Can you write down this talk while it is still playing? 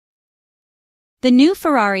The new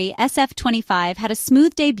Ferrari SF-25 had a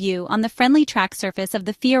smooth debut on the friendly track surface of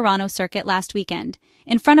the Fiorano circuit last weekend,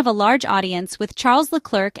 in front of a large audience with Charles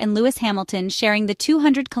Leclerc and Lewis Hamilton sharing the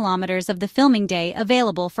 200 kilometers of the filming day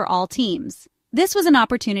available for all teams. This was an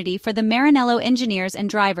opportunity for the Maranello engineers and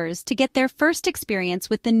drivers to get their first experience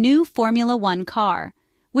with the new Formula One car,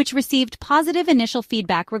 which received positive initial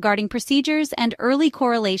feedback regarding procedures and early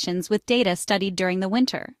correlations with data studied during the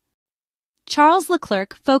winter. Charles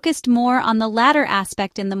Leclerc focused more on the latter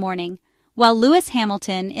aspect in the morning, while Lewis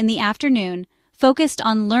Hamilton, in the afternoon, focused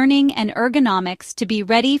on learning and ergonomics to be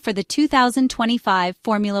ready for the 2025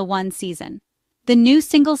 Formula One season. The new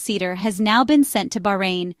single-seater has now been sent to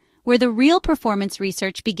Bahrain, where the real performance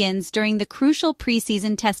research begins during the crucial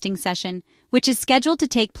pre-season testing session, which is scheduled to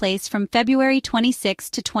take place from February 26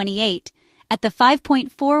 to 28 at the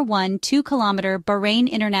 5.412-kilometer Bahrain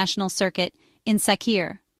International Circuit in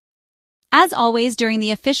Sakhir. As always during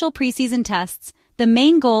the official preseason tests, the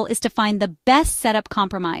main goal is to find the best setup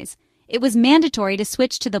compromise. It was mandatory to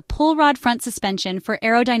switch to the pull rod front suspension for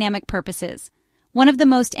aerodynamic purposes. One of the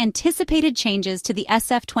most anticipated changes to the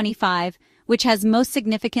SF-25, which has most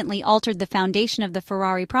significantly altered the foundation of the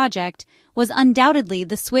Ferrari project, was undoubtedly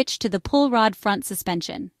the switch to the pull rod front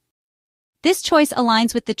suspension. This choice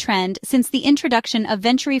aligns with the trend since the introduction of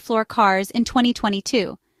Venturi floor cars in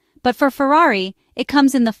 2022. But for Ferrari, it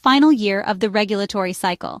comes in the final year of the regulatory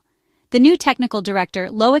cycle. The new technical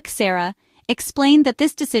director, Leclerc, explained that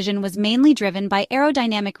this decision was mainly driven by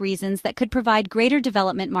aerodynamic reasons that could provide greater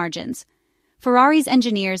development margins. Ferrari's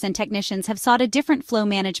engineers and technicians have sought a different flow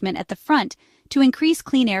management at the front to increase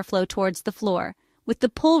clean airflow towards the floor, with the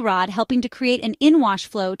pull rod helping to create an in-wash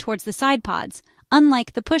flow towards the side pods,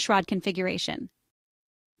 unlike the push rod configuration.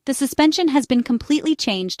 The suspension has been completely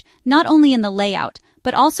changed not only in the layout,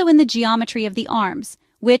 but also in the geometry of the arms,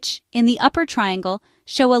 which, in the upper triangle,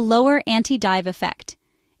 show a lower anti-dive effect.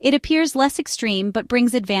 It appears less extreme but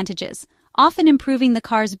brings advantages, often improving the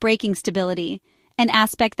car's braking stability, an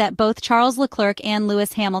aspect that both Charles Leclerc and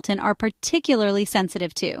Lewis Hamilton are particularly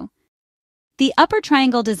sensitive to. The upper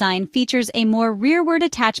triangle design features a more rearward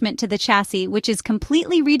attachment to the chassis, which is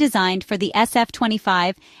completely redesigned for the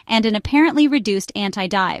SF-25 and an apparently reduced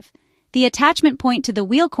anti-dive. The attachment point to the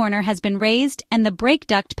wheel corner has been raised and the brake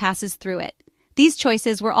duct passes through it. These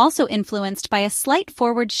choices were also influenced by a slight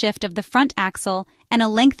forward shift of the front axle and a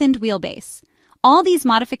lengthened wheelbase. All these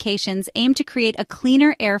modifications aim to create a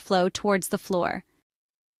cleaner airflow towards the floor.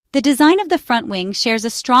 The design of the front wing shares a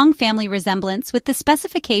strong family resemblance with the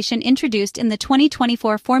specification introduced in the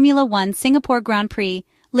 2024 Formula One Singapore Grand Prix,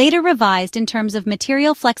 later revised in terms of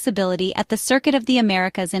material flexibility at the Circuit of the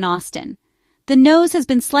Americas in Austin. The nose has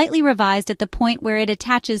been slightly revised at the point where it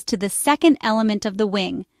attaches to the second element of the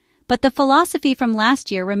wing, but the philosophy from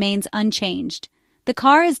last year remains unchanged. The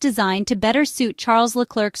car is designed to better suit Charles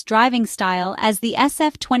Leclerc's driving style as the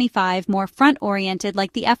SF-25 more front-oriented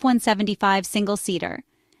like the F1-75 single-seater.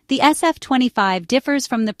 The SF-25 differs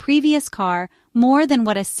from the previous car more than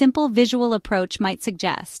what a simple visual approach might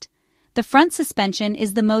suggest. The front suspension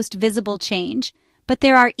is the most visible change, but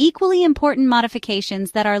there are equally important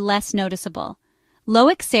modifications that are less noticeable.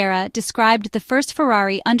 Leclerc described the first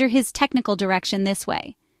Ferrari under his technical direction this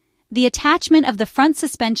way. The attachment of the front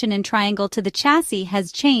suspension in triangle to the chassis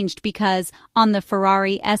has changed because, on the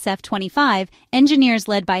Ferrari SF-25, engineers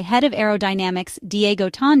led by head of aerodynamics Diego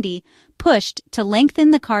Tondi pushed to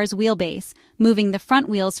lengthen the car's wheelbase, moving the front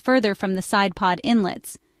wheels further from the side pod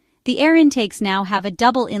inlets. The air intakes now have a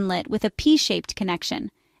double inlet with a P-shaped connection,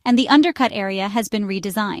 and the undercut area has been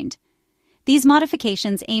redesigned. These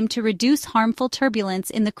modifications aim to reduce harmful turbulence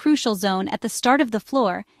in the crucial zone at the start of the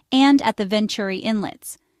floor and at the Venturi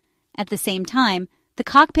inlets. At the same time, the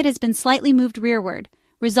cockpit has been slightly moved rearward,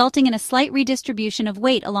 resulting in a slight redistribution of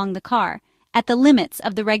weight along the car, at the limits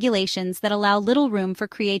of the regulations that allow little room for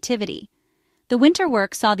creativity. The winter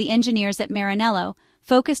work saw the engineers at Maranello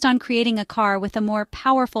focused on creating a car with a more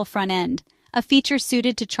powerful front end, a feature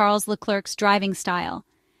suited to Charles Leclerc's driving style.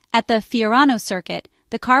 At the Fiorano circuit,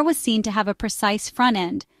 the car was seen to have a precise front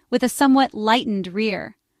end, with a somewhat lightened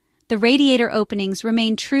rear. The radiator openings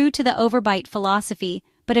remain true to the overbite philosophy,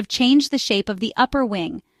 but have changed the shape of the upper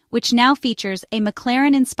wing, which now features a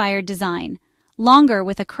McLaren-inspired design, longer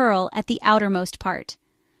with a curl at the outermost part.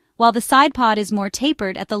 While the side pod is more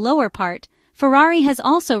tapered at the lower part, Ferrari has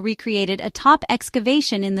also recreated a top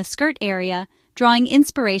excavation in the skirt area, drawing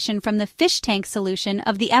inspiration from the fish tank solution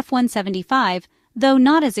of the F1-75, though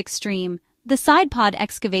not as extreme. The side pod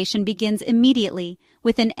excavation begins immediately,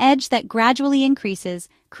 with an edge that gradually increases,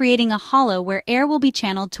 creating a hollow where air will be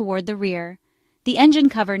channeled toward the rear. The engine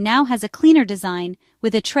cover now has a cleaner design,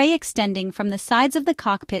 with a tray extending from the sides of the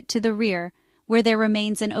cockpit to the rear, where there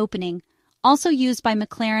remains an opening, also used by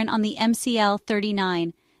McLaren on the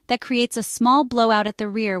MCL39, that creates a small blowout at the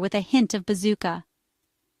rear with a hint of bazooka.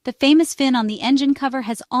 The famous fin on the engine cover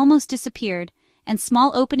has almost disappeared, and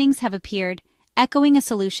small openings have appeared, echoing a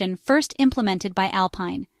solution first implemented by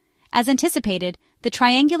Alpine. As anticipated, the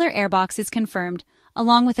triangular airbox is confirmed,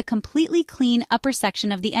 along with a completely clean upper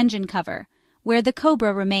section of the engine cover, where the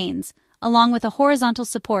Cobra remains, along with a horizontal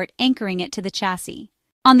support anchoring it to the chassis.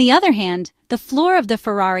 On the other hand, the floor of the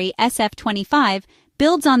Ferrari SF-25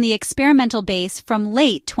 builds on the experimental base from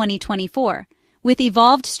late 2024, with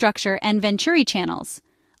evolved structure and Venturi channels.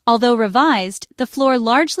 Although revised, the floor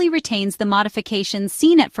largely retains the modifications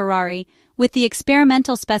seen at Ferrari, with the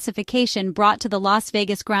experimental specification brought to the Las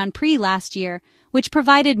Vegas Grand Prix last year, which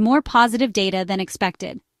provided more positive data than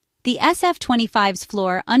expected. The SF-25's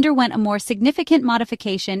floor underwent a more significant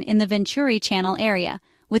modification in the Venturi channel area,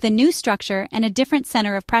 with a new structure and a different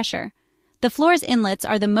center of pressure. The floor's inlets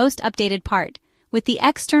are the most updated part, with the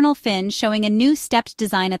external fin showing a new stepped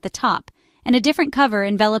design at the top, and a different cover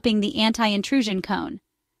enveloping the anti-intrusion cone.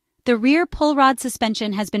 The rear pull rod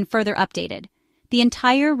suspension has been further updated. The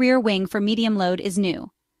entire rear wing for medium load is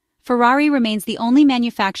new. Ferrari remains the only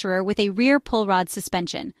manufacturer with a rear pull rod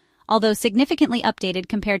suspension, although significantly updated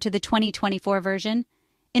compared to the 2024 version.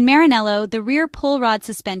 In Maranello, the rear pull rod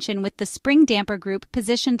suspension with the spring damper group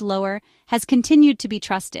positioned lower has continued to be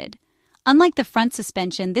trusted. Unlike the front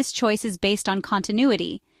suspension, this choice is based on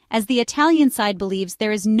continuity, as the Italian side believes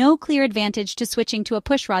there is no clear advantage to switching to a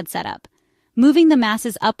pushrod setup. Moving the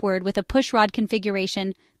masses upward with a pushrod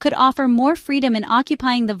configuration could offer more freedom in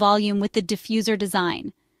occupying the volume with the diffuser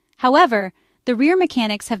design. However, the rear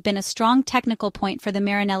mechanics have been a strong technical point for the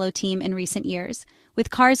Maranello team in recent years,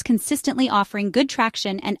 with cars consistently offering good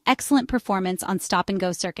traction and excellent performance on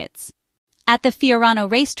stop-and-go circuits. At the Fiorano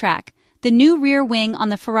racetrack, the new rear wing on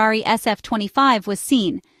the Ferrari SF-25 was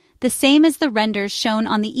seen, the same as the renders shown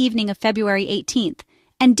on the evening of February 18th,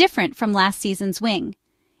 and different from last season's wing.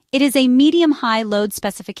 It is a medium-high load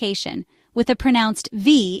specification, with a pronounced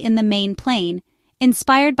V in the main plane,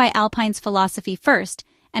 inspired by Alpine's philosophy first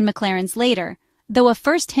and McLaren's later, though a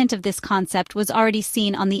first hint of this concept was already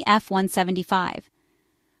seen on the F1-75.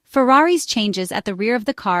 Ferrari's changes at the rear of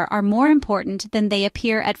the car are more important than they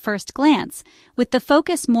appear at first glance, with the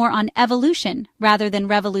focus more on evolution rather than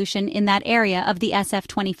revolution in that area of the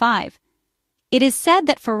SF-25. It is said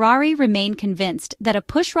that Ferrari remain convinced that a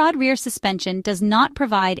pushrod rear suspension does not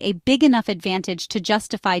provide a big enough advantage to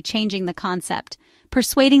justify changing the concept,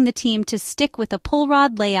 persuading the team to stick with a pull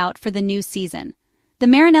rod layout for the new season. The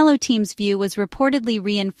Maranello team's view was reportedly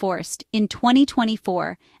reinforced in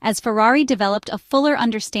 2024 as Ferrari developed a fuller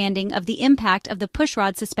understanding of the impact of the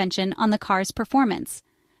pushrod suspension on the car's performance.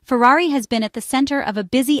 Ferrari has been at the center of a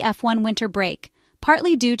busy F1 winter break,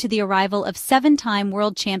 partly due to the arrival of seven-time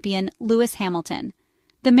world champion Lewis Hamilton.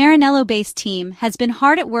 The Maranello-based team has been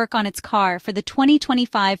hard at work on its car for the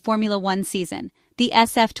 2025 Formula One season, the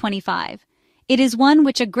SF-25. It is one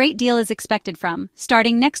which a great deal is expected from,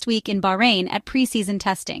 starting next week in Bahrain at pre-season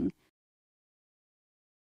testing.